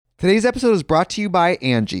Today's episode is brought to you by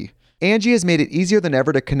Angie. Angie has made it easier than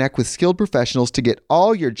ever to connect with skilled professionals to get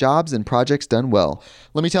all your jobs and projects done well.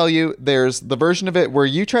 Let me tell you, there's the version of it where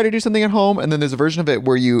you try to do something at home, and then there's a version of it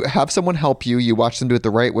where you have someone help you, you watch them do it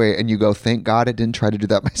the right way, and you go, thank God I didn't try to do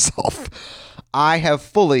that myself. I have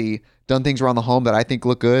fully done things around the home that I think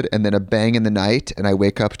look good, and then a bang in the night, and I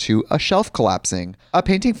wake up to a shelf collapsing, a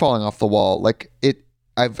painting falling off the wall.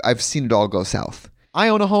 I've seen it all go south. I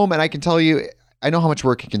own a home, and I can tell you, I know how much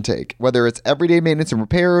work it can take. Whether it's everyday maintenance and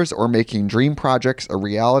repairs or making dream projects a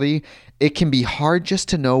reality, it can be hard just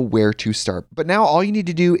to know where to start. But now all you need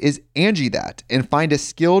to do is Angie that and find a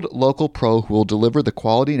skilled local pro who will deliver the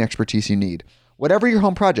quality and expertise you need. Whatever your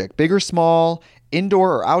home project, big or small,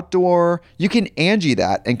 indoor or outdoor, you can Angie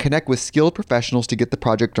that and connect with skilled professionals to get the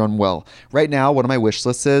project done well. Right now, one of my wish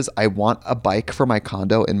lists is I want a bike for my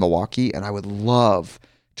condo in Milwaukee, and I would love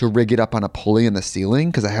to rig it up on a pulley in the ceiling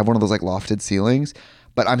because I have one of those lofted ceilings,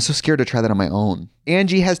 but I'm so scared to try that on my own.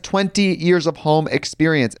 Angie has 20 years of home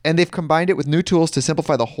experience, and they've combined it with new tools to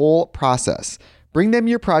simplify the whole process. Bring them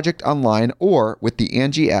your project online or with the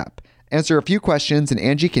Angie app. Answer a few questions and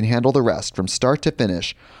Angie can handle the rest from start to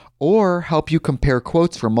finish, or help you compare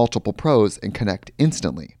quotes from multiple pros and connect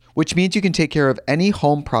instantly, which means you can take care of any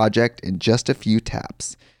home project in just a few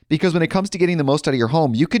taps. Because when it comes to getting the most out of your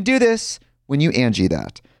home, you can do this when you Angie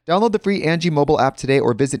that. Download the free Angie mobile app today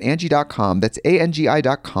or visit Angie.com. That's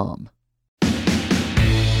ANGI.com.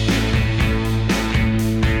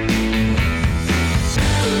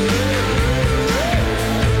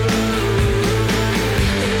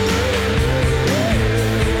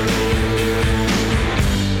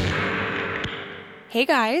 Hey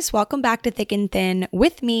guys, welcome back to Thick and Thin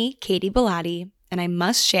with me, Katie Bellotti. And I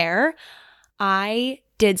must share, I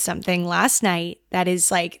did something last night that is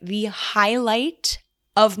like the highlight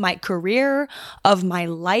of my career, of my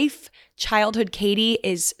life. Childhood Katie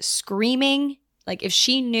is screaming. Like if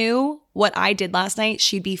she knew what I did last night,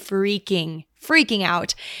 she'd be freaking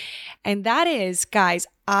out. And that is, guys,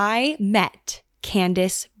 I met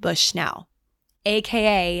Candace Bushnell,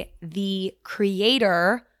 aka the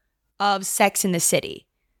creator of Sex and the City.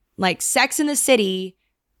 Like Sex and the City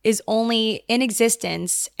is only in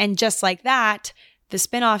existence, and just like that, the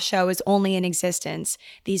spinoff show is only in existence.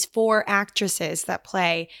 These 4 actresses that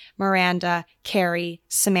play Miranda, Carrie,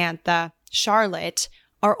 Samantha, Charlotte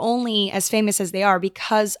are only as famous as they are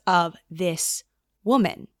because of this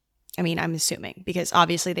woman. I mean, I'm assuming, because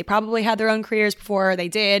obviously they probably had their own careers before they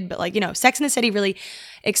did, but Sex and the City really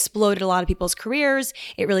exploded a lot of people's careers.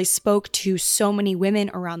 It really spoke to so many women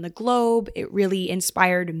around the globe. It really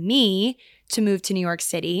inspired me to move to New York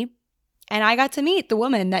City. And I got to meet the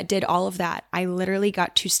woman that did all of that. I literally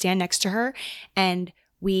got to stand next to her and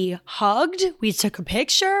we hugged, we took a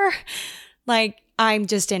picture. I'm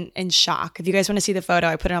just in shock. If you guys want to see the photo,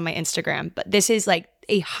 I put it on my Instagram. But this is like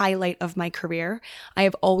a highlight of my career. I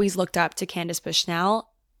have always looked up to Candace Bushnell.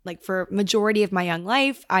 Like for majority of my young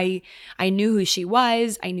life, I knew who she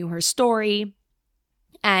was. I knew her story.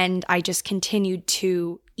 And I just continued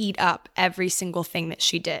to eat up every single thing that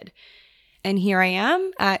she did. And here I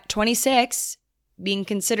am at 26, being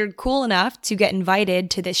considered cool enough to get invited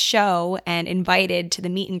to this show and invited to the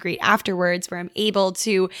meet and greet afterwards, where I'm able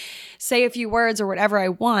to say a few words or whatever I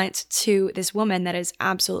want to this woman that has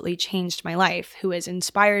absolutely changed my life, who has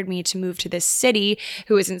inspired me to move to this city,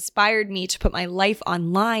 who has inspired me to put my life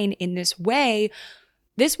online in this way.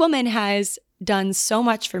 This woman has done so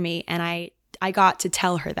much for me, and I got to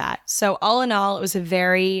tell her that. So all in all, it was a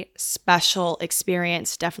very special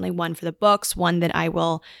experience. Definitely one for the books, one that I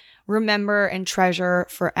will remember and treasure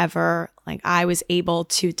forever. Like I was able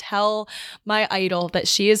to tell my idol that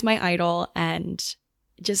she is my idol, and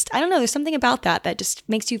just, I don't know, there's something about that just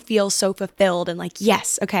makes you feel so fulfilled and like,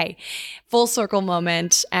 yes, okay, full circle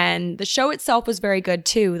moment. And the show itself was very good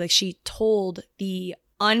too. Like she told the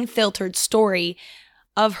unfiltered story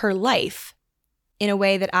of her life in a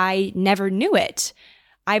way that I never knew it.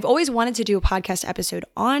 I've always wanted to do a podcast episode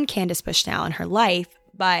on Candace Bushnell and her life,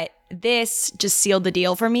 but this just sealed the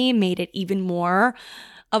deal for me, made it even more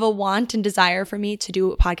of a want and desire for me to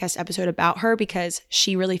do a podcast episode about her, because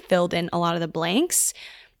she really filled in a lot of the blanks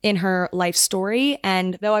in her life story.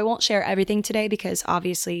 And though I won't share everything today, because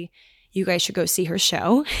obviously you guys should go see her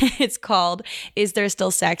show. It's called Is There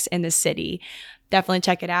Still Sex in the City? Definitely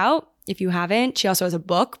check it out if you haven't. She also has a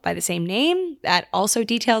book by the same name that also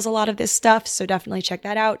details a lot of this stuff, so definitely check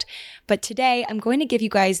that out. But today, I'm going to give you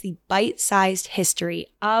guys the bite-sized history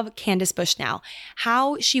of Candace Bushnell,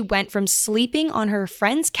 how she went from sleeping on her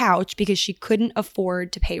friend's couch because she couldn't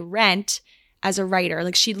afford to pay rent as a writer.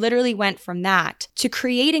 Like she literally went from that to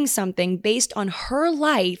creating something based on her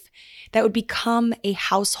life that would become a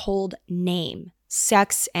household name,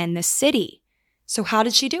 Sex and the City. So how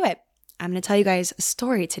did she do it? I'm going to tell you guys a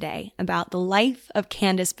story today about the life of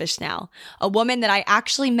Candace Bushnell, a woman that I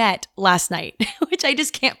actually met last night, which I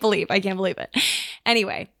just can't believe. I can't believe it.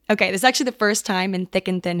 Anyway, okay, this is actually the first time in Thick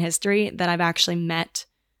and Thin history that I've actually met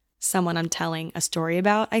someone I'm telling a story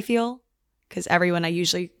about, I feel, because everyone I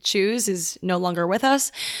usually choose is no longer with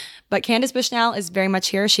us. But Candace Bushnell is very much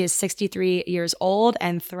here. She is 63 years old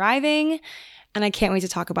and thriving, and I can't wait to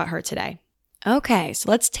talk about her today. Okay,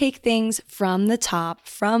 so let's take things from the top,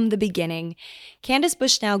 from the beginning. Candace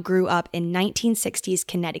Bushnell grew up in 1960s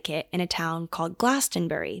Connecticut in a town called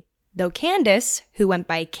Glastonbury. Though Candace, who went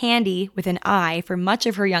by Candy with an I for much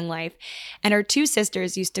of her young life, and her two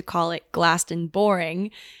sisters used to call it Glaston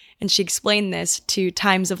Boring, and she explained this to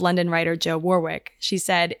Times of London writer Jo Warwick. She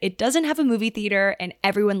said, "It doesn't have a movie theater and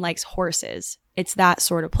everyone likes horses. It's that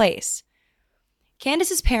sort of place."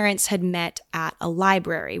 Candace's parents had met at a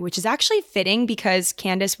library, which is actually fitting because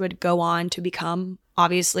Candace would go on to become,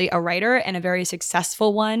 obviously, a writer and a very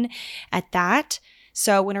successful one at that.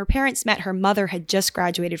 So when her parents met, her mother had just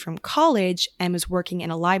graduated from college and was working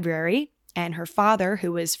in a library, and her father,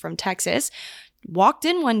 who was from Texas, walked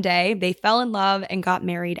in one day. They fell in love and got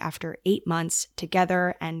married after 8 months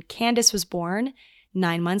together, and Candace was born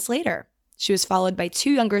 9 months later. She was followed by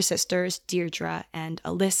two younger sisters, Deirdre and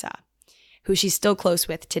Alyssa, who she's still close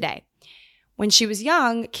with today. When she was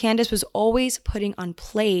young, Candace was always putting on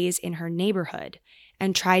plays in her neighborhood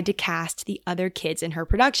and tried to cast the other kids in her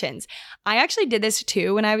productions. I actually did this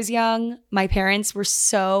too when I was young. My parents were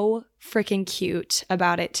so freaking cute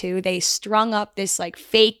about it too. They strung up this like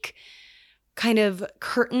fake kind of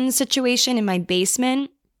curtain situation in my basement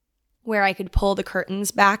where I could pull the curtains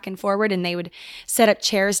back and forward, and they would set up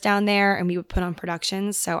chairs down there and we would put on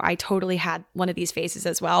productions. So I totally had one of these faces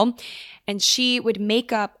as well. And she would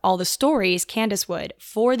make up all the stories, Candace would,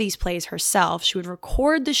 for these plays herself. She would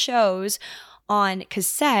record the shows on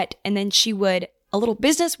cassette, and then a little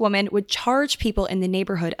businesswoman would charge people in the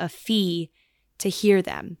neighborhood a fee to hear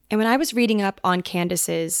them. And when I was reading up on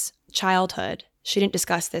Candace's childhood, she didn't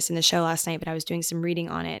discuss this in the show last night, but I was doing some reading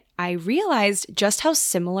on it. I realized just how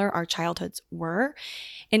similar our childhoods were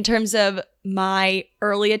in terms of my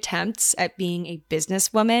early attempts at being a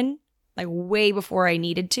businesswoman, like way before I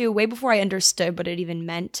needed to, way before I understood what it even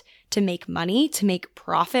meant to make money, to make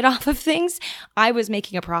profit off of things. I was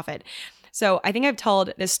making a profit. So I think I've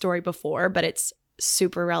told this story before, but it's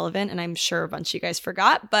super relevant, and I'm sure a bunch of you guys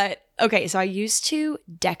forgot. But okay, so I used to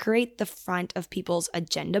decorate the front of people's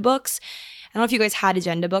agenda books. I don't know if you guys had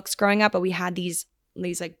agenda books growing up, but we had these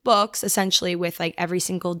like books essentially with like every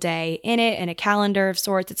single day in it and a calendar of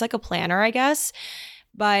sorts. It's like a planner, I guess.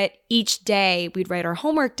 But each day we'd write our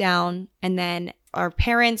homework down, and then our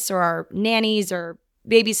parents or our nannies or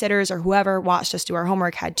babysitters or whoever watched us do our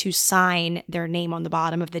homework had to sign their name on the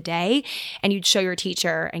bottom of the day, and you'd show your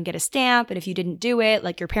teacher and get a stamp. And if you didn't do it,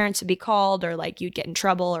 like your parents would be called, or like you'd get in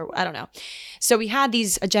trouble, or I don't know. So we had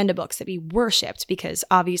these agenda books that we worshipped because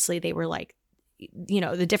obviously they were like, you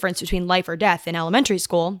know, the difference between life or death in elementary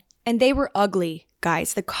school. And they were ugly,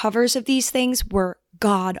 guys. The covers of these things were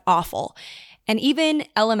god awful. And even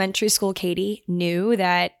elementary school Katie knew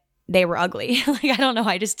that they were ugly. Like, I don't know.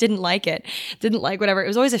 I just didn't like it. Didn't like whatever. It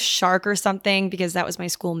was always a shark or something because that was my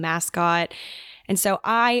school mascot. And so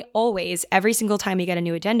I always, every single time we got a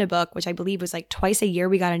new agenda book, which I believe was like twice a year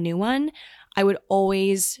we got a new one, I would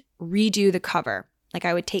always redo the cover. Like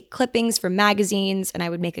I would take clippings from magazines and I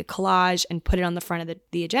would make a collage and put it on the front of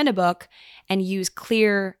the agenda book and use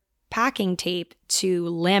clear packing tape to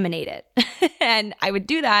laminate it. And I would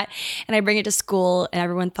do that and I bring it to school and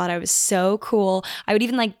everyone thought I was so cool. I would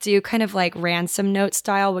even like do kind of like ransom note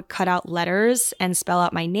style, would cut out letters and spell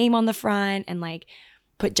out my name on the front and like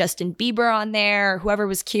put Justin Bieber on there, whoever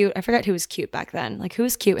was cute. I forgot who was cute back then. Like who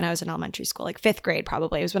was cute when I was in elementary school? Like 5th grade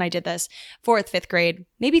probably was when I did this. 4th, 5th grade,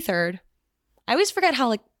 maybe 3rd. I always forget how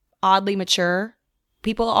like oddly mature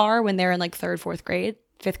people are when they're in like 3rd, 4th grade,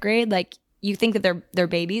 5th grade. Like you think that they're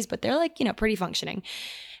babies, but they're like, you know, pretty functioning.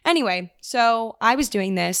 Anyway, so I was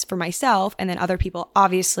doing this for myself, and then other people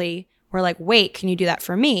obviously were like, wait, can you do that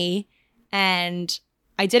for me? And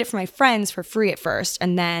I did it for my friends for free at first,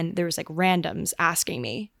 and then there was like randoms asking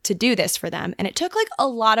me to do this for them, and it took like a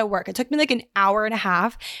lot of work. It took me like an hour and a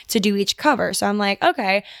half to do each cover. So I'm like,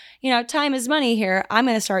 okay, you know, time is money here. I'm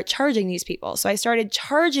going to start charging these people. So I started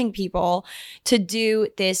charging people to do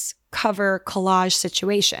this cover collage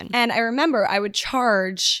situation. And I remember I would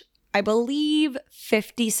charge, I believe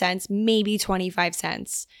 50 cents, maybe 25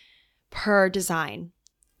 cents per design.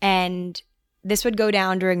 And this would go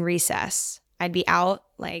down during recess. I'd be out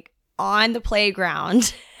like on the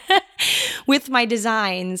playground with my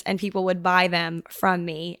designs, and people would buy them from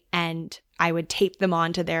me, and I would tape them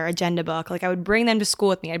onto their agenda book. Like I would bring them to school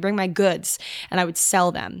with me. I'd bring my goods and I would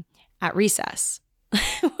sell them at recess.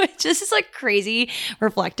 Which is just like crazy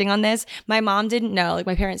reflecting on this. My mom didn't know, like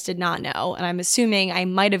my parents did not know. And I'm assuming I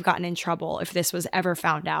might have gotten in trouble if this was ever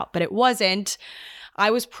found out, but it wasn't. I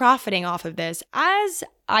was profiting off of this as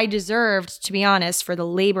I deserved, to be honest, for the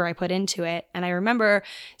labor I put into it. And I remember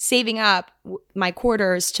saving up my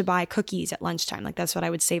quarters to buy cookies at lunchtime. Like that's what I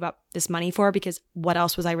would save up this money for, because what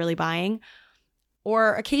else was I really buying?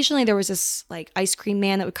 Or occasionally there was this like ice cream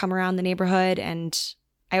man that would come around the neighborhood, and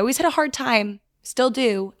I always had a hard time, still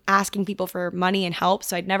do, asking people for money and help.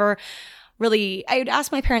 So I would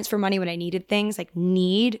ask my parents for money when I needed things, like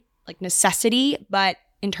necessity, but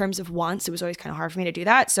in terms of wants, it was always kind of hard for me to do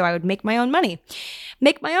that. So I would make my own money,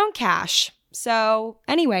 make my own cash. So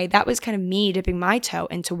anyway, that was kind of me dipping my toe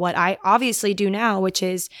into what I obviously do now, which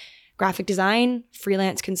is graphic design,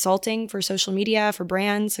 freelance consulting for social media, for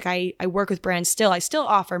brands. Like I work with brands still. I still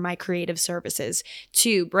offer my creative services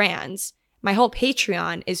to brands. My whole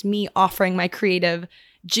Patreon is me offering my creative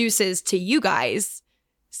juices to you guys.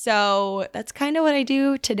 So that's kind of what I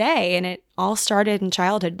do today. And it all started in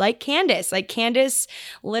childhood, like Candace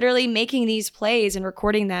literally making these plays and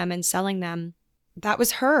recording them and selling them. That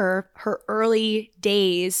was her early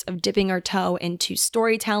days of dipping her toe into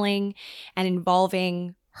storytelling and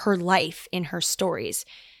involving her life in her stories.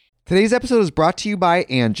 Today's episode is brought to you by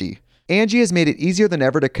Angie. Angie has made it easier than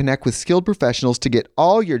ever to connect with skilled professionals to get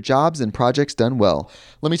all your jobs and projects done well.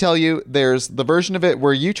 Let me tell you, there's the version of it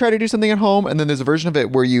where you try to do something at home, and then there's a version of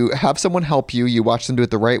it where you have someone help you, you watch them do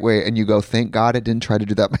it the right way, and you go, thank God I didn't try to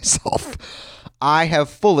do that myself. I have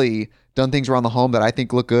fully done things around the home that I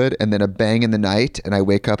think look good, and then a bang in the night, and I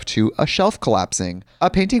wake up to a shelf collapsing, a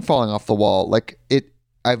painting falling off the wall.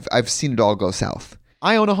 I've seen it all go south.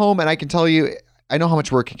 I own a home, and I can tell you, I know how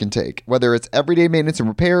much work it can take. Whether it's everyday maintenance and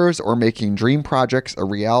repairs or making dream projects a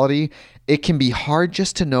reality, it can be hard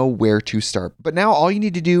just to know where to start. But now all you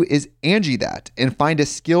need to do is Angie that and find a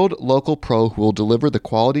skilled local pro who will deliver the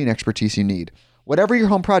quality and expertise you need. Whatever your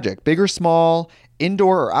home project, big or small,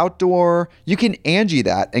 indoor or outdoor, you can Angie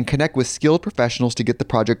that and connect with skilled professionals to get the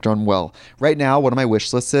project done well. Right now, one of my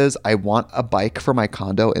wish lists is I want a bike for my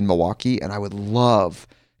condo in Milwaukee, and I would love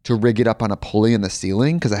to rig it up on a pulley in the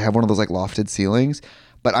ceiling because I have one of those like lofted ceilings,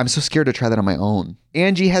 but I'm so scared to try that on my own.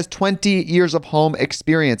 Angie has 20 years of home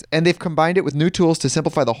experience, and they've combined it with new tools to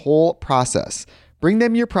simplify the whole process. Bring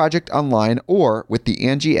them your project online or with the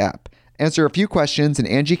Angie app. Answer a few questions and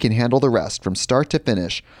Angie can handle the rest from start to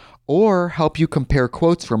finish, or help you compare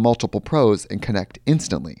quotes from multiple pros and connect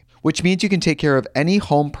instantly, which means you can take care of any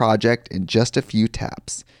home project in just a few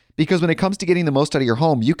taps. Because when it comes to getting the most out of your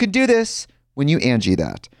home, you can do this when you Angie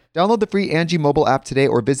that. Download the free Angie mobile app today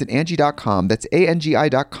or visit Angie.com. That's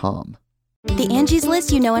ANGI.com. The Angie's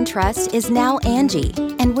List you know and trust is now Angie,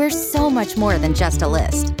 and we're so much more than just a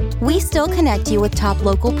list. We still connect you with top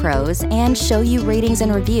local pros and show you ratings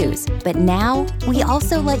and reviews, but now we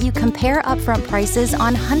also let you compare upfront prices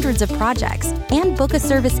on hundreds of projects and book a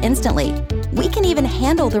service instantly. We can even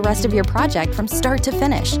handle the rest of your project from start to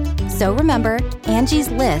finish. So remember, Angie's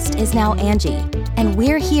List is now Angie, and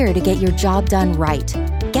we're here to get your job done right.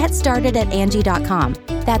 Get started at Angie.com.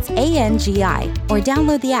 That's ANGI, or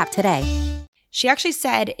download the app today. She actually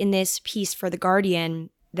said in this piece for The Guardian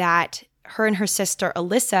that her and her sister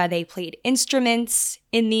Alyssa, they played instruments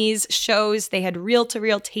in these shows. They had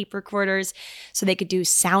reel-to-reel tape recorders so they could do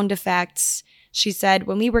sound effects. She said,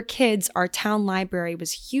 when we were kids, our town library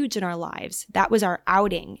was huge in our lives. That was our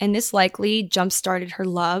outing. And this likely jump-started her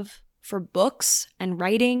love for books and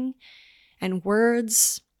writing and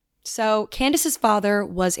words. So Candace's father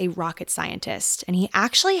was a rocket scientist, and he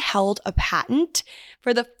actually held a patent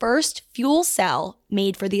for the first fuel cell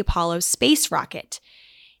made for the Apollo space rocket.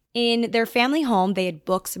 In their family home, they had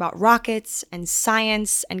books about rockets and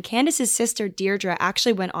science, and Candace's sister Deirdre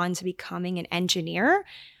actually went on to becoming an engineer,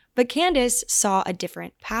 but Candace saw a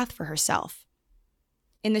different path for herself.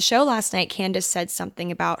 In the show last night, Candace said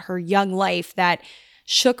something about her young life that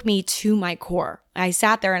shook me to my core. I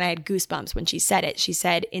sat there and I had goosebumps when she said it. She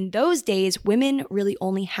said, in those days, women really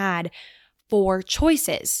only had 4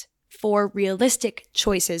 choices, 4 realistic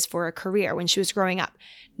choices for a career when she was growing up: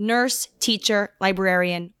 nurse, teacher,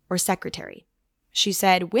 librarian, or secretary. She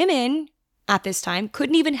said women at this time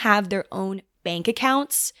couldn't even have their own bank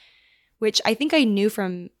accounts, which I think I knew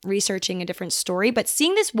from researching a different story. But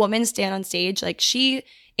seeing this woman stand on stage, like she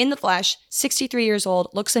in the flesh, 63 years old,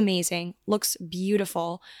 looks amazing, looks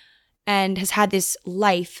beautiful. and has had this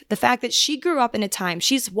life. The fact that she grew up in a time,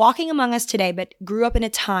 she's walking among us today, but grew up in a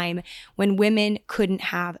time when women couldn't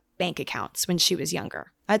have bank accounts when she was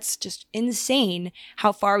younger. That's just insane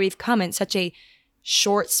how far we've come in such a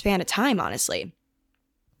short span of time, honestly.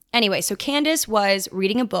 Anyway, so Candace was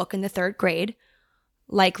reading a book in the 3rd grade,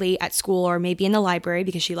 likely at school or maybe in the library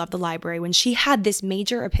because she loved the library, when she had this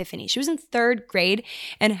major epiphany. She was in 3rd grade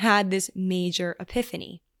and had this major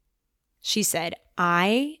epiphany. She said,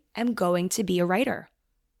 I am going to be a writer,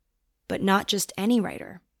 but not just any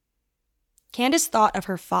writer. Candace thought of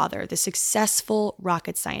her father, the successful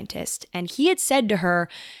rocket scientist, and he had said to her,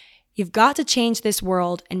 you've got to change this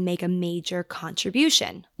world and make a major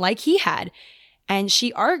contribution, like he had. And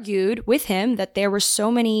she argued with him that there were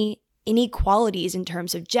so many inequalities in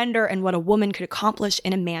terms of gender and what a woman could accomplish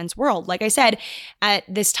in a man's world. Like I said, at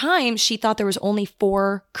this time, she thought there was only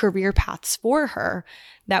 4 career paths for her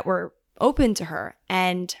that were open to her.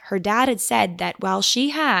 And her dad had said that while she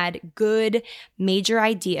had good major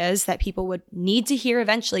ideas that people would need to hear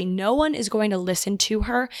eventually, no one is going to listen to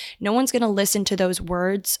her. No one's going to listen to those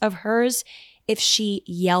words of hers if she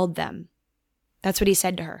yelled them. That's what he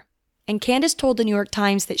said to her. And Candace told the New York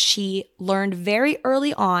Times that she learned very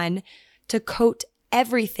early on to coat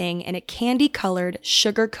everything in a candy-colored,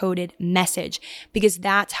 sugar-coated message because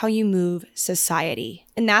that's how you move society.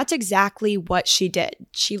 And that's exactly what she did.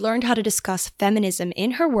 She learned how to discuss feminism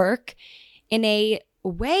in her work in a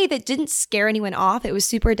way that didn't scare anyone off. It was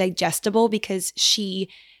super digestible because she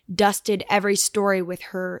dusted every story with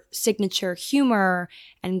her signature humor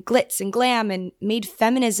and glitz and glam and made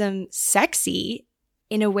feminism sexy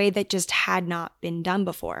in a way that just had not been done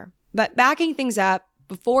before. But backing things up,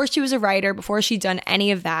 before she was a writer, before she'd done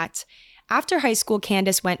any of that, after high school,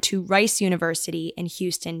 Candace went to Rice University in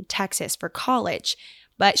Houston, Texas for college,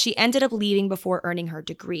 but she ended up leaving before earning her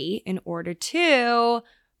degree in order to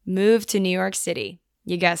move to New York City.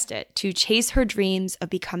 You guessed it, to chase her dreams of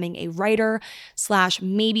becoming a writer /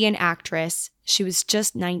 maybe an actress. She was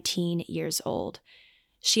just 19 years old.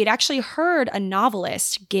 She had actually heard a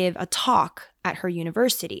novelist give a talk at her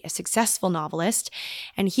university, a successful novelist,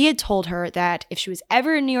 and he had told her that if she was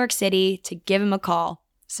ever in New York City, to give him a call.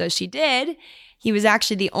 So she did. He was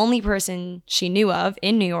actually the only person she knew of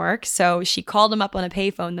in New York, so she called him up on a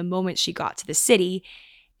payphone the moment she got to the city,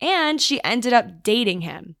 and she ended up dating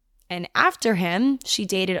him. And after him, she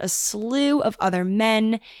dated a slew of other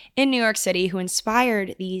men in New York City who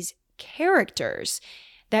inspired these characters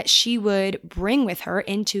that she would bring with her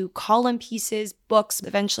into column pieces, books,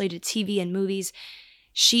 eventually to TV and movies.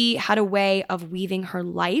 She had a way of weaving her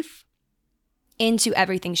life into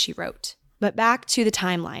everything she wrote. But back to the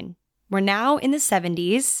timeline. We're now in the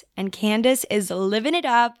 70s, and Candace is living it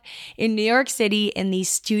up in New York City in the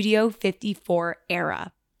Studio 54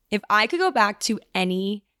 era. If I could go back to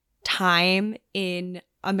any time in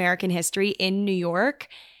American history in New York,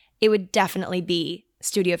 it would definitely be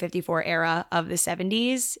Studio 54 era of the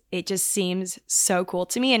 70s. It just seems so cool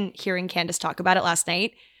to me, and hearing Candace talk about it last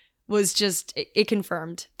night was just, it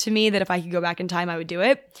confirmed to me that if I could go back in time, I would do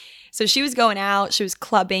it. So she was going out, she was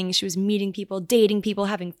clubbing, she was meeting people, dating people,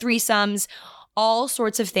 having threesomes, all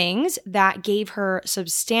sorts of things that gave her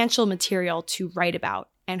substantial material to write about.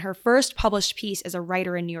 And her first published piece as a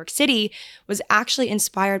writer in New York City was actually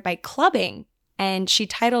inspired by clubbing, and she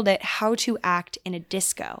titled it How to Act in a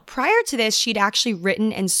Disco. Prior to this, she'd actually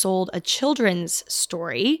written and sold a children's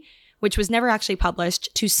story, which was never actually published,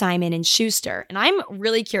 to Simon & Schuster. And I'm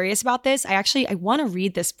really curious about this. I want to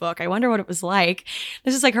read this book. I wonder what it was like.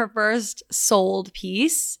 This is like her first sold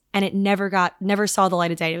piece, and it never saw the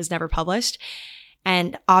light of day. It was never published.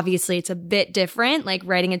 And obviously it's a bit different, like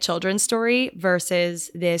writing a children's story versus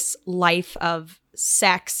this life of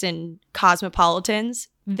sex and cosmopolitans.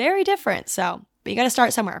 Very different. But you got to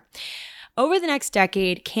start somewhere. Over the next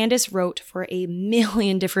decade, Candace wrote for a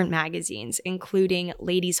million different magazines, including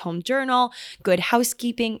Ladies' Home Journal, Good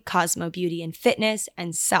Housekeeping, Cosmo Beauty and Fitness,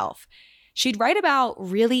 and Self. She'd write about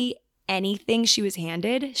really anything she was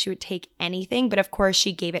handed. She would take anything, but of course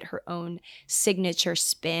she gave it her own signature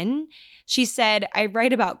spin. She said, I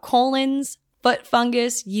write about colons, foot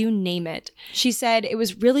fungus, you name it. She said it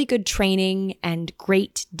was really good training and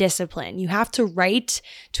great discipline. You have to write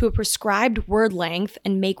to a prescribed word length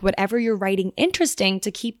and make whatever you're writing interesting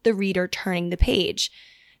to keep the reader turning the page.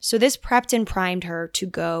 So this prepped and primed her to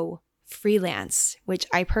go freelance, which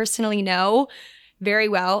I personally know very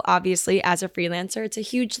well. Obviously, as a freelancer, it's a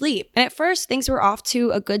huge leap. And at first, things were off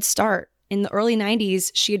to a good start. In the early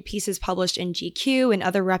 90s, she had pieces published in GQ and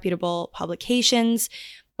other reputable publications.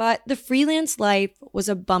 But the freelance life was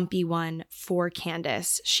a bumpy one for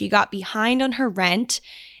Candace. She got behind on her rent,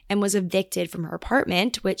 and was evicted from her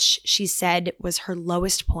apartment, which she said was her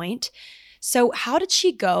lowest point. So how did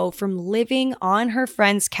she go from living on her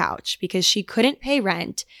friend's couch because she couldn't pay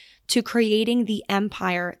rent to creating the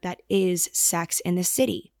empire that is Sex in the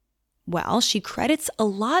City? Well, she credits a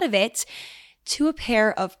lot of it to a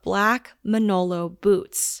pair of black Manolo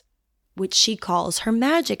boots, which she calls her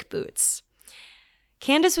magic boots.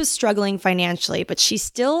 Candace was struggling financially, but she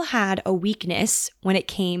still had a weakness when it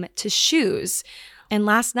came to shoes. And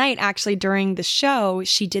last night, actually, during the show,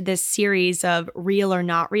 she did this series of Real or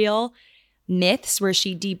Not Real myths where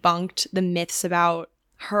she debunked the myths about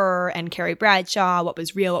her and Carrie Bradshaw, what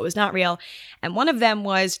was real, what was not real. And one of them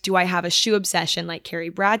was, do I have a shoe obsession like Carrie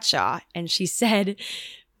Bradshaw? And she said,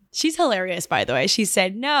 she's hilarious, by the way. She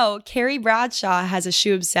said, no, Carrie Bradshaw has a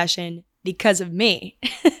shoe obsession because of me.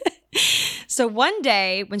 So one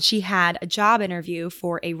day when she had a job interview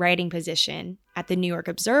for a writing position at the New York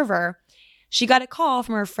Observer, she got a call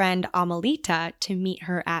from her friend Amelita to meet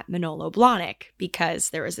her at Manolo Blahnik because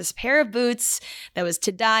there was this pair of boots that was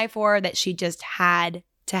to die for that she just had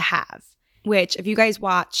to have. Which, if you guys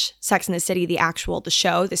watch Sex and the City, the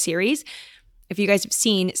show, the series, if you guys have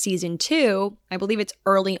seen season 2, I believe it's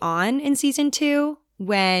early on in season 2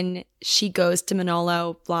 when she goes to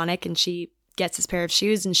Manolo Blahnik and she gets this pair of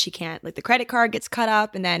shoes and she can't, like the credit card gets cut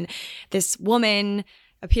up and then this woman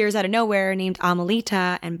appears out of nowhere named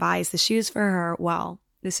Amelita and buys the shoes for her. Well,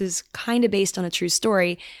 this is kind of based on a true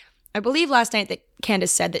story. I believe last night that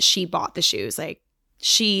Candace said that she bought the shoes. Like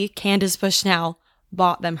she, Candace Bushnell,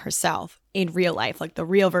 bought them herself in real life, like the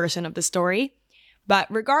real version of the story. But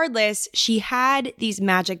regardless, she had these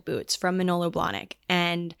magic boots from Manolo Blahnik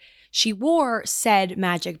and she wore said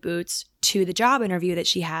magic boots to the job interview that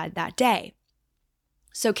she had that day.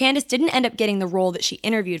 So Candace didn't end up getting the role that she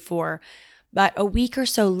interviewed for, but a week or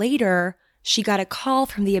so later, she got a call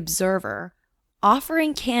from the Observer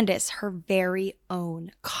offering Candace her very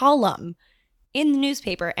own column in the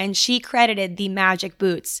newspaper, and she credited the magic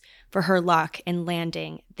boots for her luck in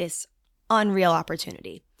landing this unreal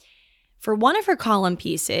opportunity. For one of her column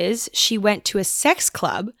pieces, she went to a sex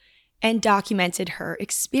club and documented her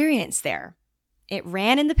experience there. It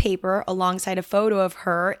ran in the paper alongside a photo of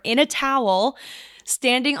her in a towel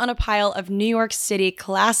standing on a pile of New York City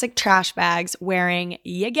classic trash bags wearing,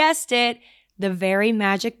 you guessed it, the very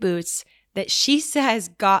magic boots that she says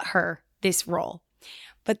got her this role.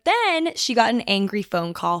 But then she got an angry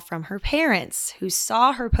phone call from her parents who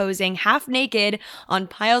saw her posing half naked on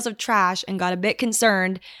piles of trash and got a bit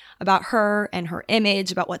concerned about her and her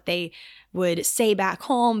image, about what they would say back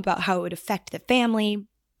home, about how it would affect the family.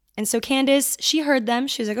 And so Candace, she heard them.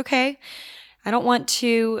 She was like, okay, I don't want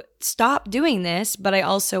to stop doing this, but I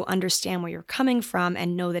also understand where you're coming from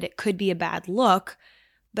and know that it could be a bad look,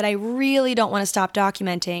 but I really don't want to stop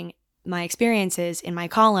documenting my experiences in my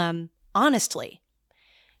column honestly.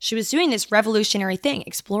 She was doing this revolutionary thing,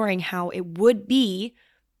 exploring how it would be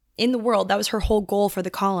in the world. That was her whole goal for the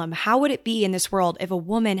column. How would it be in this world if a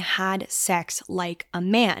woman had sex like a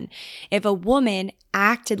man? If a woman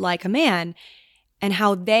acted like a man, and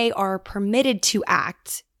how they are permitted to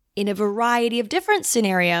act in a variety of different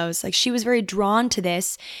scenarios. Like she was very drawn to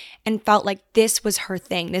this and felt like this was her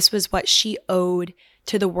thing. This was what she owed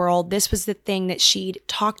to the world. This was the thing that she'd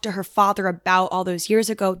talked to her father about all those years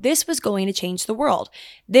ago. This was going to change the world.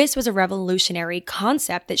 This was a revolutionary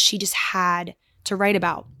concept that she just had to write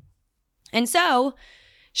about. And so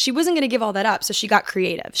she wasn't going to give all that up. So she got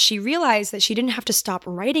creative. She realized that she didn't have to stop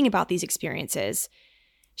writing about these experiences.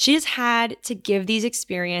 She just had to give these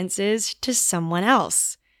experiences to someone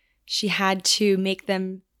else. She had to make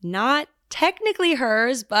them not technically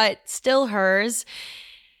hers, but still hers,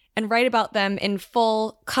 and write about them in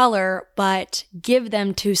full color, but give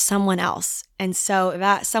them to someone else. And so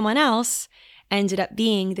that someone else ended up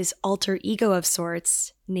being this alter ego of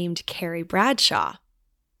sorts named Carrie Bradshaw.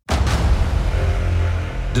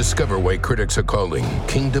 Discover why critics are calling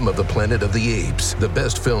Kingdom of the Planet of the Apes the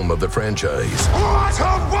best film of the franchise. What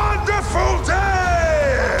a wonderful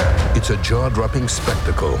day! It's a jaw-dropping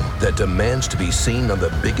spectacle that demands to be seen on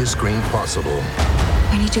the biggest screen possible.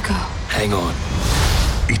 We need to go. Hang on.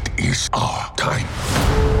 It is our time.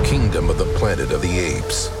 Kingdom of the Planet of the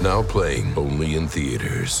Apes. Now playing only in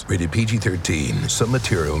theaters. Rated PG-13. Some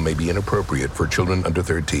material may be inappropriate for children under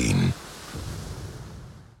 13.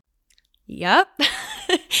 Yep.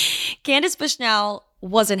 Candace Bushnell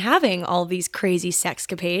wasn't having all these crazy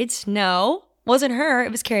sexcapades. No, wasn't her.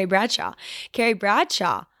 It was Carrie Bradshaw. Carrie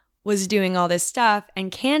Bradshaw was doing all this stuff,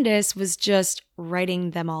 and Candace was just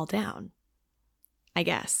writing them all down. I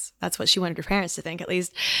guess. That's what she wanted her parents to think, at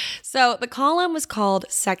least. So the column was called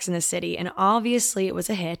Sex and the City, and obviously it was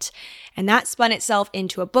a hit. And that spun itself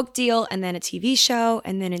into a book deal, and then a TV show,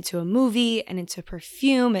 and then into a movie, and into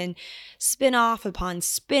perfume, and spin-off upon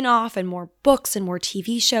spin-off, and more books and more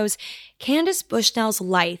TV shows. Candace Bushnell's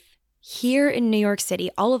life here in New York City,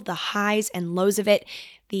 all of the highs and lows of it,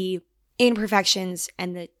 the imperfections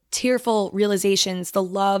and the tearful realizations, the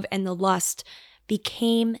love and the lust,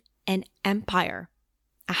 became an empire.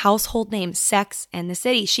 A household name, Sex and the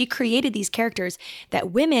City. She created these characters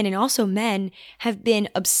that women and also men have been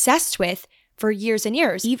obsessed with for years and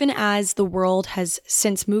years, even as the world has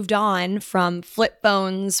since moved on from flip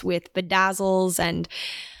phones with bedazzles and,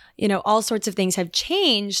 all sorts of things have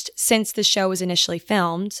changed since the show was initially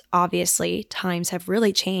filmed. Obviously, times have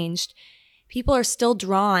really changed. People are still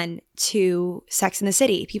drawn to Sex and the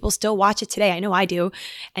City. People still watch it today. I know I do,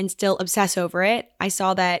 and still obsess over it. I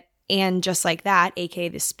saw that And Just Like That, aka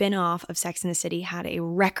the spin-off of Sex and the City, had a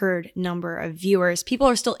record number of viewers. People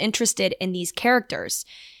are still interested in these characters,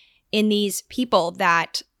 in these people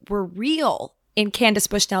that were real in Candace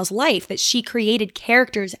Bushnell's life, that she created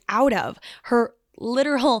characters out of, her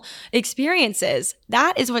literal experiences.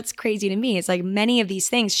 That is what's crazy to me. It's like many of these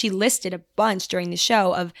things, she listed a bunch during the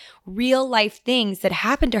show of real life things that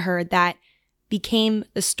happened to her that became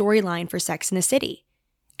the storyline for Sex and the City.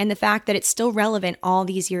 And the fact that it's still relevant all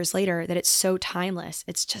these years later, that it's so timeless,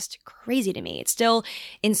 it's just crazy to me. It still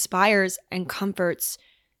inspires and comforts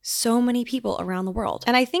so many people around the world.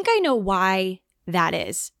 And I think I know why that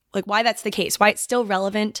is, like why that's the case, why it's still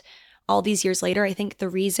relevant all these years later. I think the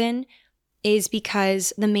reason is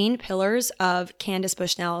because the main pillars of Candace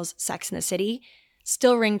Bushnell's Sex and the City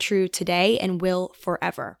still ring true today and will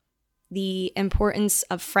forever. The importance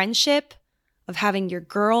of friendship, of having your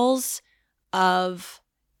girls, of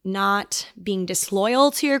not being disloyal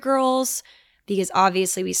to your girls, because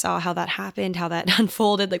obviously we saw how that happened, how that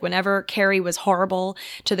unfolded. Like whenever Carrie was horrible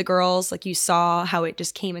to the girls, like you saw how it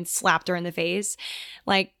just came and slapped her in the face.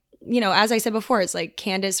 Like, as I said before, it's like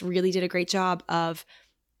Candace really did a great job of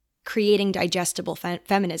creating digestible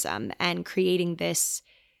feminism and creating this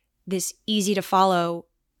easy to follow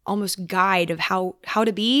almost guide of how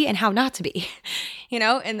to be and how not to be, and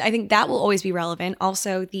I think that will always be relevant.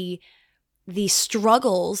 Also, the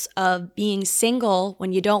struggles of being single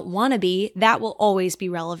when you don't want to be, that will always be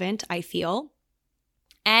relevant, I feel.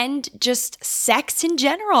 And just sex in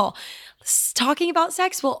general. Talking about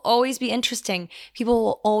sex will always be interesting. People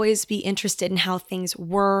will always be interested in how things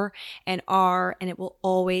were and are, and it will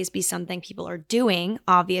always be something people are doing,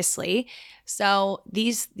 obviously. So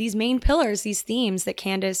these main pillars, these themes that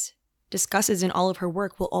Candace discusses in all of her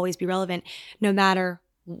work will always be relevant, no matter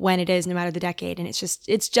when it is, no matter the decade. And it's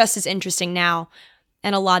just as interesting now.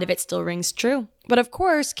 And a lot of it still rings true. But of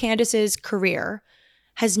course, Candace's career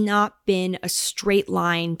has not been a straight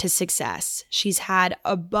line to success. She's had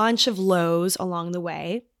a bunch of lows along the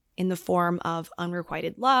way in the form of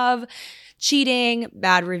unrequited love, cheating,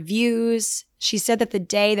 bad reviews. She said that the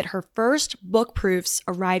day that her first book proofs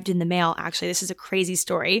arrived in the mail, actually, this is a crazy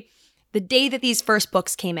story, the day that these first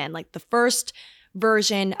books came in, like the first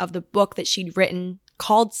version of the book that she'd written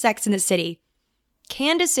called Sex and the City,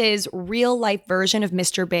 Candace's real life version of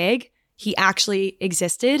Mr. Big, he actually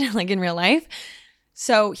existed, like in real life.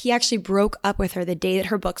 So he actually broke up with her the day that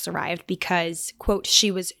her books arrived because, quote, she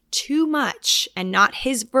was too much and not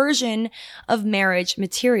his version of marriage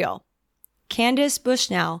material. Candace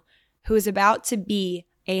Bushnell, who is about to be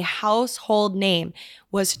a household name,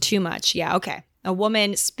 was too much. Yeah, okay. A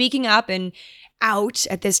woman speaking up and out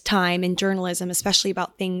at this time in journalism, especially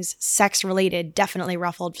about things sex related, definitely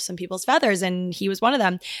ruffled some people's feathers, and he was one of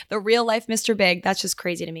them. The real life Mr. Big, that's just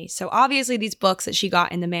crazy to me. So obviously these books that she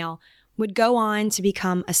got in the mail would go on to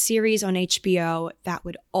become a series on HBO that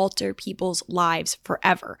would alter people's lives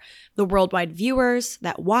forever. The worldwide viewers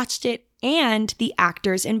that watched it and the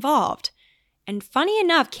actors involved. And funny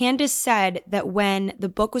enough, Candace said that when the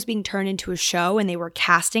book was being turned into a show and they were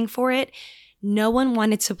casting for it, no one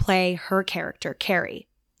wanted to play her character, Carrie.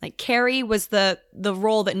 Like Carrie was the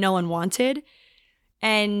role that no one wanted.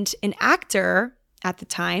 And an actor at the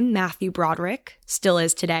time, Matthew Broderick, still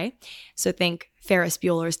is today. So think Ferris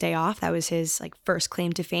Bueller's Day Off, that was his first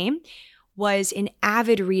claim to fame, was an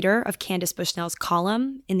avid reader of Candace Bushnell's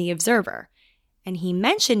column in The Observer. And he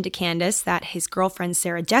mentioned to Candace that his girlfriend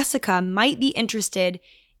Sarah Jessica might be interested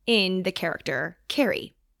in the character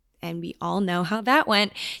Carrie. And we all know how that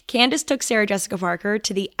went. Candace took Sarah Jessica Parker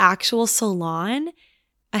to the actual salon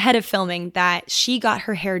ahead of filming that she got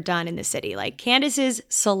her hair done in the city. Like Candace's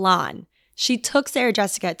salon. She took Sarah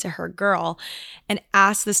Jessica to her girl and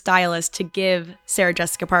asked the stylist to give Sarah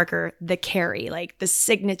Jessica Parker the Carrie, like the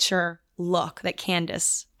signature look that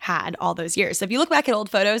Candace had all those years. So if you look back at old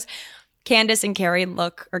photos, Candace and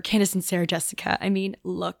Sarah Jessica,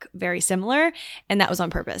 look very similar, and that was on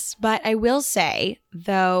purpose. But I will say,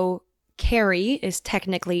 though Carrie is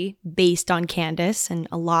technically based on Candace, and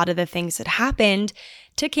a lot of the things that happened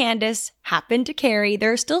to Candace happened to Carrie,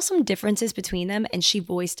 there are still some differences between them, and she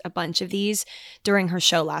voiced a bunch of these during her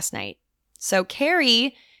show last night. So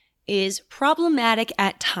Carrie is problematic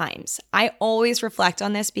at times. I always reflect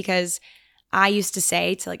on this because I used to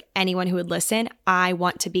say to like anyone who would listen, I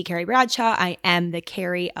want to be Carrie Bradshaw. I am the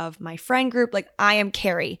Carrie of my friend group. Like, I am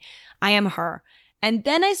Carrie. I am her. And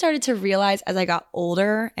then I started to realize as I got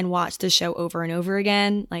older and watched the show over and over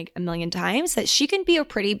again, like a million times, that she can be a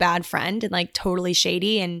pretty bad friend and like totally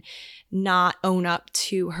shady and not own up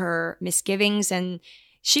to her misgivings. And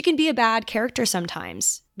she can be a bad character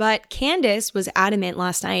sometimes. But Candace was adamant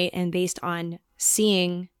last night, and based on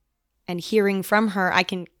seeing and hearing from her, I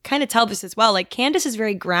can kind of tell this as well. Like, Candace is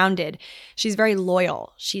very grounded. She's very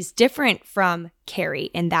loyal. She's different from Carrie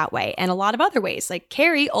in that way and a lot of other ways. Like,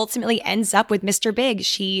 Carrie ultimately ends up with Mr. Big.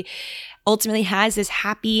 She ultimately has this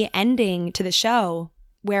happy ending to the show,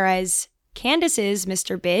 whereas Candace's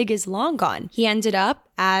Mr. Big is long gone. He ended up,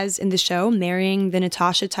 as in the show, marrying the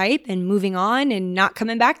Natasha type and moving on and not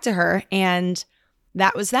coming back to her. And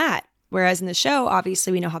that was that. Whereas in the show,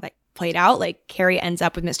 obviously, we know how that played out. Like, Carrie ends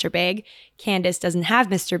up with Mr. Big. Candace doesn't have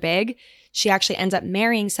Mr. Big. She actually ends up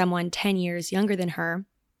marrying someone 10 years younger than her,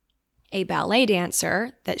 a ballet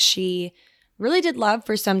dancer that she really did love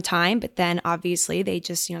for some time, but then obviously they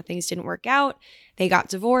just, things didn't work out. They got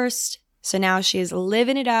divorced. So now she is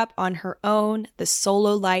living it up on her own, the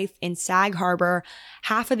solo life in Sag Harbor,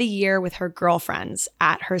 half of the year with her girlfriends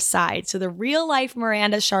at her side. So the real life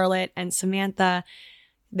Miranda, Charlotte, and Samantha,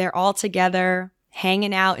 they're all together,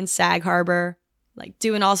 hanging out in Sag Harbor, like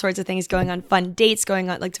doing all sorts of things, going on fun dates, going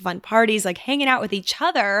on like to fun parties, like hanging out with each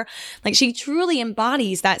other. Like, she truly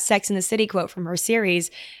embodies that Sex and the City quote from her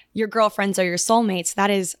series, "Your girlfriends are your soulmates."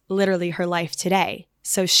 That is literally her life today.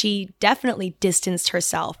 So she definitely distanced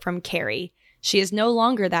herself from Carrie. She is no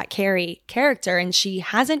longer that Carrie character, and she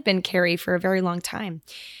hasn't been Carrie for a very long time.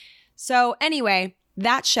 So anyway,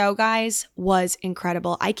 that show, guys, was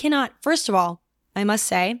incredible. First of all, I must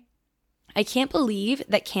say, I can't believe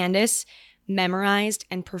that Candace memorized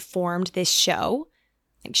and performed this show.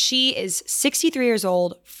 Like, she is 63 years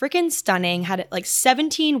old, freaking stunning, had like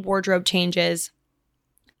 17 wardrobe changes.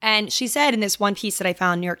 And she said in this one piece that I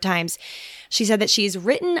found in New York Times, she said that she's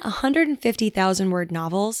written 150,000 word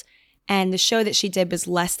novels, and the show that she did was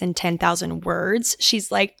less than 10,000 words.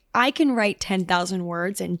 She's like, I can write 10,000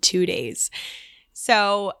 words in 2 days.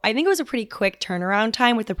 So I think it was a pretty quick turnaround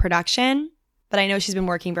time with the production. But I know she's been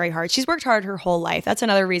working very hard. She's worked hard her whole life. That's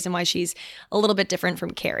another reason why she's a little bit different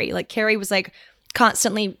from Carrie. Like, Carrie was like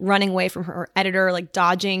constantly running away from her editor, like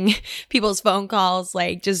dodging people's phone calls,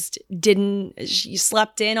 like she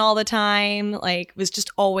slept in all the time, like was just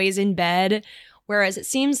always in bed. Whereas it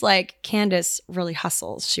seems like Candace really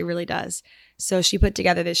hustles. She really does. So she put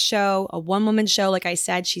together this show, a one-woman show. Like I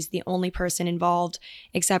said, she's the only person involved,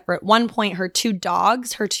 except for at one point, her two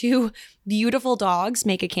beautiful dogs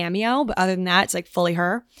make a cameo. But other than that, it's like fully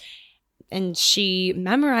her. And she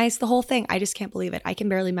memorized the whole thing. I just can't believe it. I can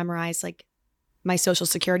barely memorize like my social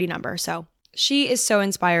security number. So she is so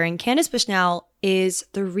inspiring. Candace Bushnell is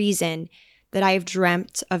the reason that I've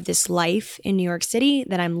dreamt of this life in New York City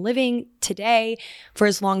that I'm living today for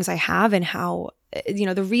as long as I have, and how,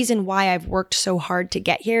 the reason why I've worked so hard to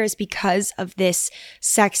get here is because of this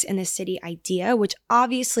Sex and the City idea, which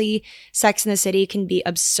obviously Sex and the City can be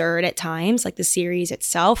absurd at times, like the series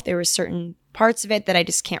itself. There were certain parts of it that I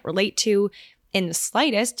just can't relate to in the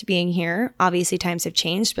slightest being here. Obviously times have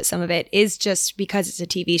changed, but some of it is just because it's a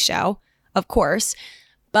TV show, of course.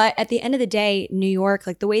 But at the end of the day, New York,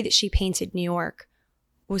 like the way that she painted New York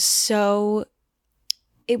was just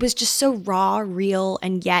so raw, real,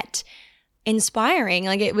 and yet inspiring.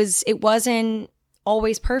 Like it wasn't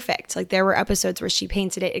always perfect. Like there were episodes where she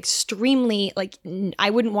painted it extremely, like I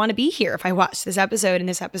wouldn't want to be here if I watched this episode and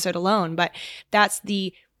this episode alone. But that's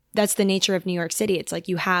the nature of New York City. It's like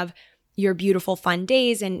you have your beautiful fun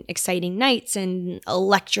days and exciting nights and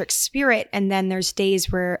electric spirit, and then there's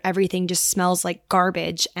days where everything just smells like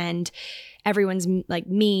garbage and everyone's like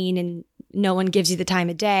mean and no one gives you the time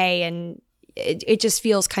of day, and it just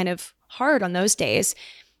feels kind of hard on those days.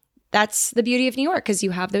 That's the beauty of New York, because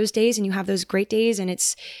you have those days and you have those great days, and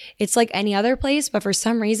it's like any other place, but for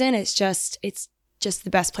some reason it's just the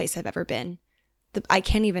best place I've ever been. I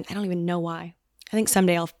don't even know why. I think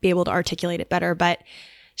someday I'll be able to articulate it better, but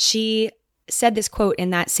she said this quote in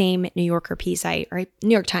that same New Yorker piece, New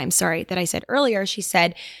York Times, that I said earlier. She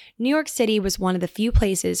said, New York City was one of the few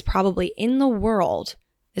places probably in the world.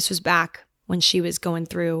 This was back when she was going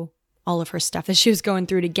through all of her stuff that she was going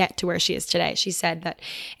through to get to where she is today. She said that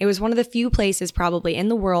it was one of the few places probably in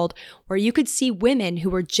the world where you could see women who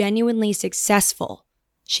were genuinely successful,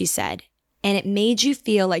 she said, and it made you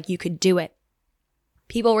feel like you could do it.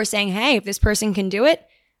 People were saying, hey, if this person can do it,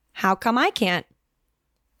 how come I can't?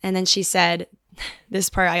 And then she said, this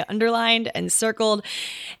part I underlined and circled,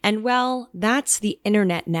 and well, that's the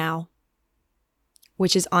internet now,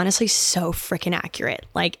 which is honestly so freaking accurate.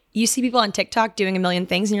 Like, you see people on TikTok doing a million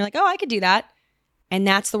things and you're like, oh, I could do that. And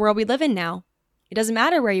that's the world we live in now. It doesn't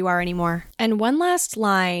matter where you are anymore. And one last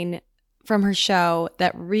line from her show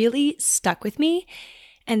that really stuck with me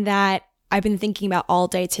and that I've been thinking about all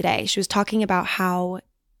day today. She was talking about how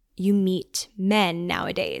you meet men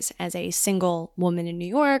nowadays as a single woman in New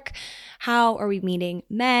York. How are we meeting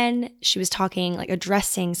men? She was talking, like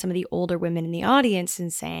addressing some of the older women in the audience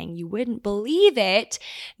and saying, you wouldn't believe it.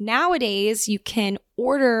 Nowadays, you can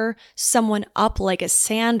order someone up like a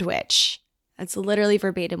sandwich. That's literally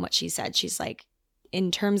verbatim what she said. She's like,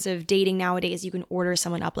 in terms of dating nowadays, you can order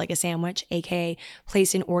someone up like a sandwich, aka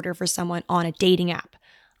place an order for someone on a dating app.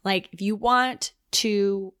 Like, if you want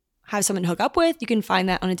to have someone to hook up with, you can find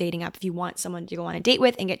that on a dating app. If you want someone to go on a date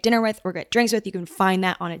with and get dinner with or get drinks with, you can find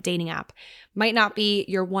that on a dating app. Might not be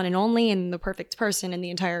your one and only and the perfect person in the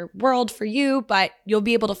entire world for you, but you'll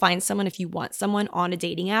be able to find someone if you want someone on a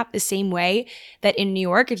dating app, the same way that in New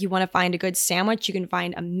York, if you want to find a good sandwich, you can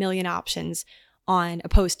find a million options on a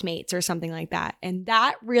Postmates or something like that. And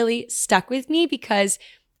that really stuck with me because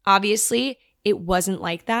obviously it wasn't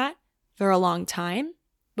like that for a long time.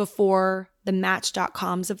 Before the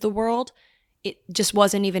Match.coms of the world, it just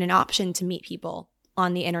wasn't even an option to meet people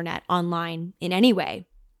on the internet, online, in any way.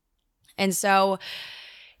 And so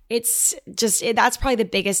it's just, that's probably the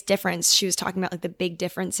biggest difference. She was talking about like the big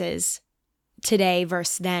differences today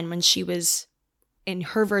versus then when she was in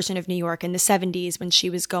her version of New York in the 70s when she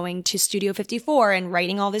was going to Studio 54 and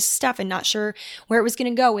writing all this stuff and not sure where it was going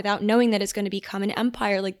to go without knowing that it's going to become an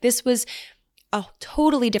empire. Like, this was a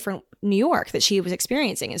totally different New York that she was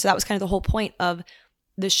experiencing. And so that was kind of the whole point of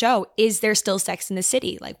the show. Is there still Sex in the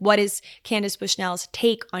City? Like, what is Candace Bushnell's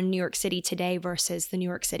take on New York City today versus the New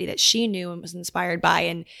York City that she knew and was inspired by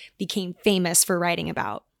and became famous for writing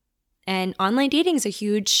about? And online dating is a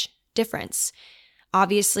huge difference.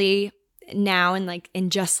 Obviously, now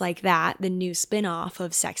and just like that, the new spinoff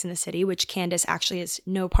of Sex in the City, which Candace actually has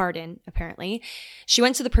no part in, apparently. She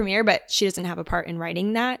went to the premiere, but she doesn't have a part in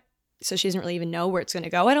writing that. So she doesn't really even know where it's going to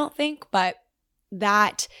go, I don't think. But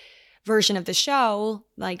that version of the show,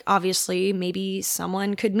 like, obviously maybe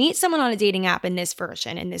someone could meet someone on a dating app in this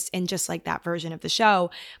version and just like that version of the show.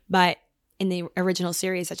 But in the original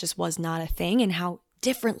series, that just was not a thing. And how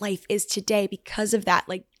different life is today because of that.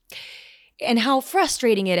 Like, and how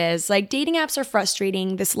frustrating it is. Like, dating apps are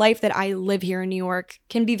frustrating. This life that I live here in New York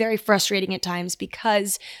can be very frustrating at times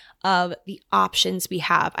because of the options we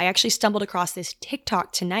have. I actually stumbled across this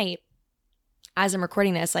TikTok tonight. As I'm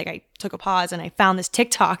recording this, like, I took a pause and I found this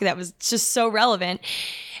TikTok that was just so relevant.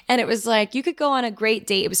 And it was like, you could go on a great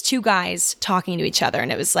date. It was two guys talking to each other.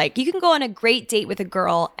 And it was like, you can go on a great date with a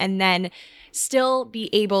girl and then still be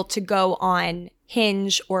able to go on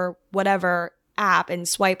Hinge or whatever app and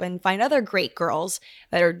swipe and find other great girls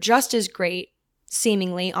that are just as great,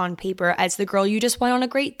 seemingly on paper, as the girl you just went on a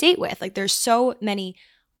great date with. Like, there's so many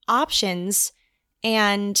options,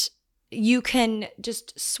 and you can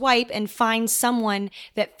just swipe and find someone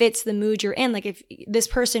that fits the mood you're in. Like, if this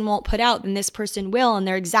person won't put out, then this person will, and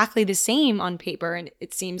they're exactly the same on paper. And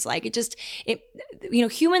it seems like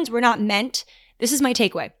humans were not meant, this is my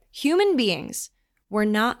takeaway, human beings were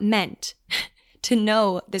not meant to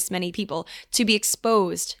know this many people, to be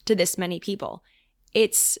exposed to this many people.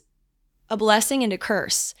 It's a blessing and a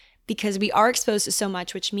curse because we are exposed to so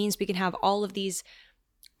much, which means we can have all of these,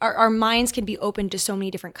 our minds can be open to so many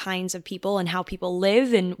different kinds of people and how people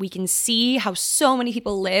live. And we can see how so many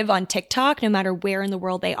people live on TikTok, no matter where in the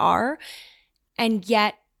world they are. And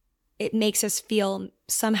yet it makes us feel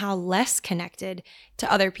somehow less connected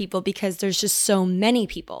to other people because there's just so many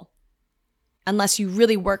people. Unless you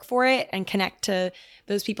really work for it and connect to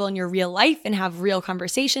those people in your real life and have real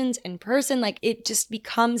conversations in person, like, it just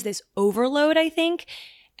becomes this overload, I think.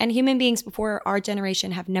 And human beings before our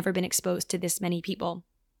generation have never been exposed to this many people.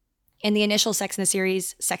 In the initial Sex and the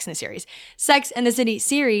City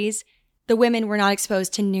series, the women were not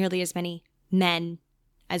exposed to nearly as many men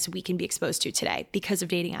as we can be exposed to today because of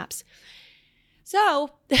dating apps.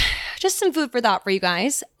 So, just some food for thought for you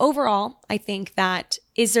guys. Overall, I think that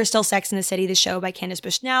Is There Still Sex in the City, the show by Candace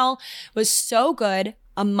Bushnell, was so good.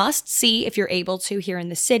 A must see if you're able to here in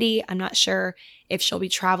the city. I'm not sure if she'll be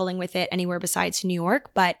traveling with it anywhere besides New York,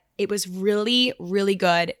 but it was really, really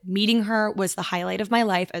good. Meeting her was the highlight of my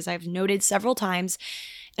life, as I've noted several times.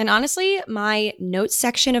 And honestly, my notes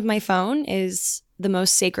section of my phone is the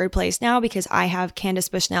most sacred place now because I have Candace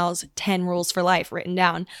Bushnell's 10 rules for life written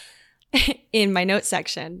down in my notes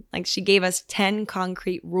section. Like, she gave us 10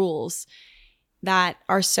 concrete rules that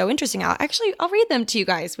are so interesting. I'll read them to you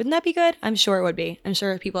guys. Wouldn't that be good? I'm sure it would be. I'm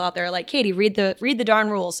sure people out there are like, Katie, read the darn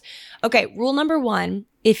rules. Okay, rule number 1,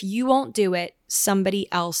 if you won't do it,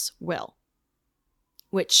 somebody else will.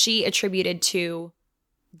 Which she attributed to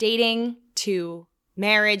dating, to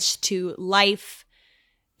marriage, to life.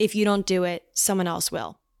 If you don't do it, someone else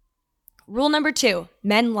will. Rule number 2,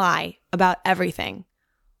 men lie about everything.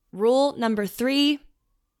 Rule number 3,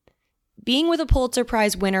 being with a Pulitzer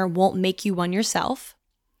Prize winner won't make you one yourself,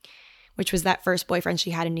 which was that first boyfriend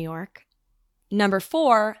she had in New York. Number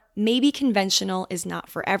 4, maybe conventional is not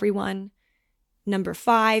for everyone. Number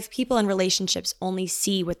 5, people in relationships only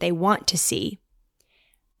see what they want to see.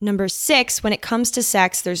 Number 6, when it comes to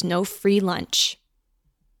sex, there's no free lunch.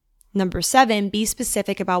 Number 7, be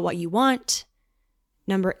specific about what you want.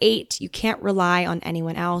 Number 8, you can't rely on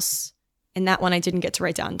anyone else. And that one I didn't get to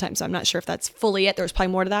write down in time, so I'm not sure if that's fully it. There was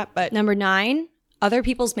probably more to that. But number 9, other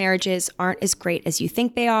people's marriages aren't as great as you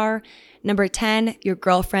think they are. Number 10, your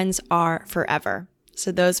girlfriends are forever.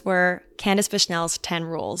 So those were Candace Bushnell's 10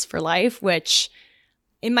 rules for life, which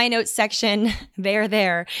in my notes section, they're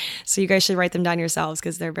there. So you guys should write them down yourselves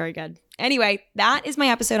because they're very good. Anyway, that is my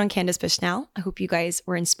episode on Candace Bushnell. I hope you guys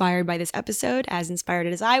were inspired by this episode, as inspired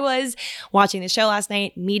as I was watching the show last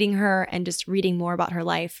night, meeting her, and just reading more about her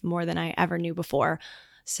life, more than I ever knew before.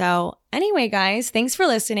 So anyway, guys, thanks for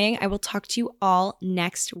listening. I will talk to you all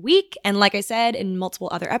next week. And like I said in multiple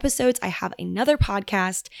other episodes, I have another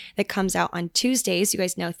podcast that comes out on Tuesdays. You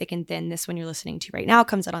guys know Thick and Thin, this one you're listening to right now,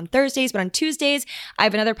 comes out on Thursdays. But on Tuesdays, I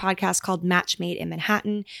have another podcast called Match Made in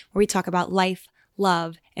Manhattan, where we talk about life,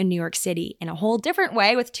 love, and New York City in a whole different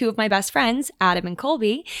way with 2 of my best friends, Adam and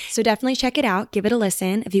Colby. So definitely check it out. Give it a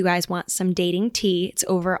listen. If you guys want some dating tea, it's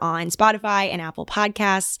over on Spotify and Apple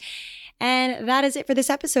Podcasts. And that is it for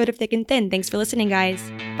this episode of Thick and Thin. Thanks for listening,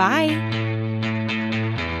 guys. Bye.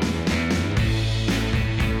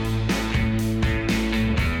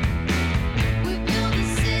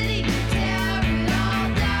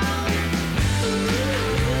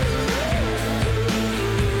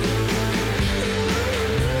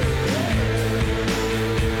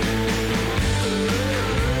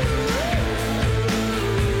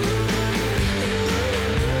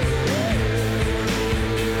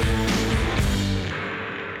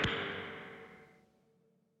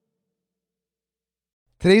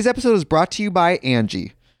 Today's episode is brought to you by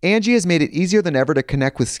Angie. Angie has made it easier than ever to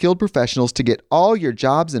connect with skilled professionals to get all your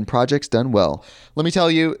jobs and projects done well. Let me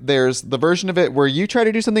tell you, there's the version of it where you try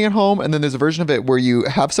to do something at home, and then there's a version of it where you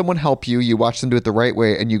have someone help you, you watch them do it the right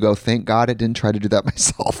way, and you go, thank God I didn't try to do that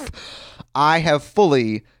myself. I have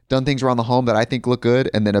fully done things around the home that I think look good,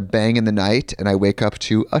 and then a bang in the night, and I wake up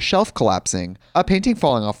to a shelf collapsing, a painting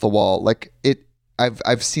falling off the wall.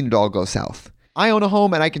 I've seen it all go south. I own a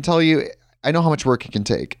home, and I can tell you, I know how much work it can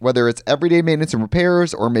take. Whether it's everyday maintenance and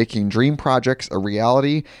repairs or making dream projects a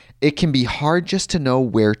reality, it can be hard just to know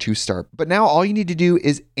where to start. But now all you need to do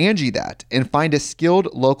is Angie that and find a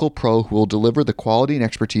skilled local pro who will deliver the quality and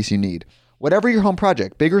expertise you need. Whatever your home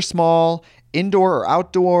project, big or small, indoor or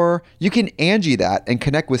outdoor, you can Angie that and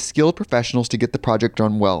connect with skilled professionals to get the project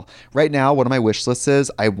done well. Right now, one of my wish lists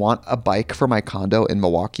is I want a bike for my condo in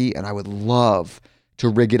Milwaukee, and I would love to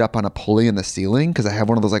rig it up on a pulley in the ceiling because I have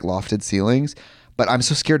one of those like lofted ceilings, but I'm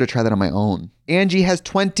so scared to try that on my own. Angie has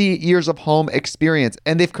 20 years of home experience,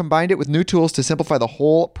 and they've combined it with new tools to simplify the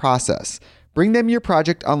whole process. Bring them your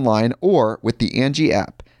project online or with the Angie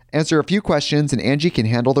app. Answer a few questions and Angie can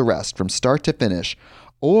handle the rest from start to finish,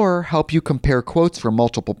 or help you compare quotes from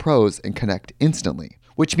multiple pros and connect instantly,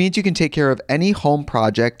 which means you can take care of any home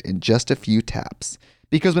project in just a few taps.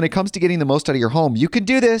 Because when it comes to getting the most out of your home, you can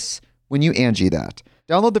do this when you Angie that.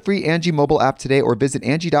 Download the free Angie mobile app today or visit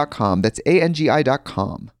Angie.com. That's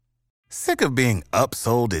ANGI.com. Sick of being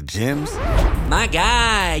upsold at gyms? My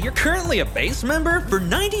guy, you're currently a base member? For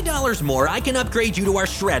 $90 more, I can upgrade you to our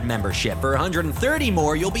Shred membership. For $130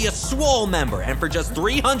 more, you'll be a Swole member. And for just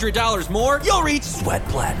 $300 more, you'll reach Sweat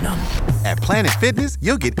Platinum. At Planet Fitness,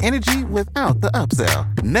 you'll get energy without the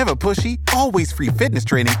upsell. Never pushy, always free fitness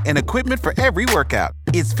training and equipment for every workout.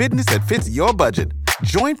 It's fitness that fits your budget.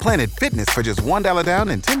 Join Planet Fitness for just $1 down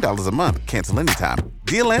and $10 a month. Cancel anytime.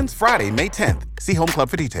 Deal ends Friday, May 10th. See Home Club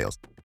for details.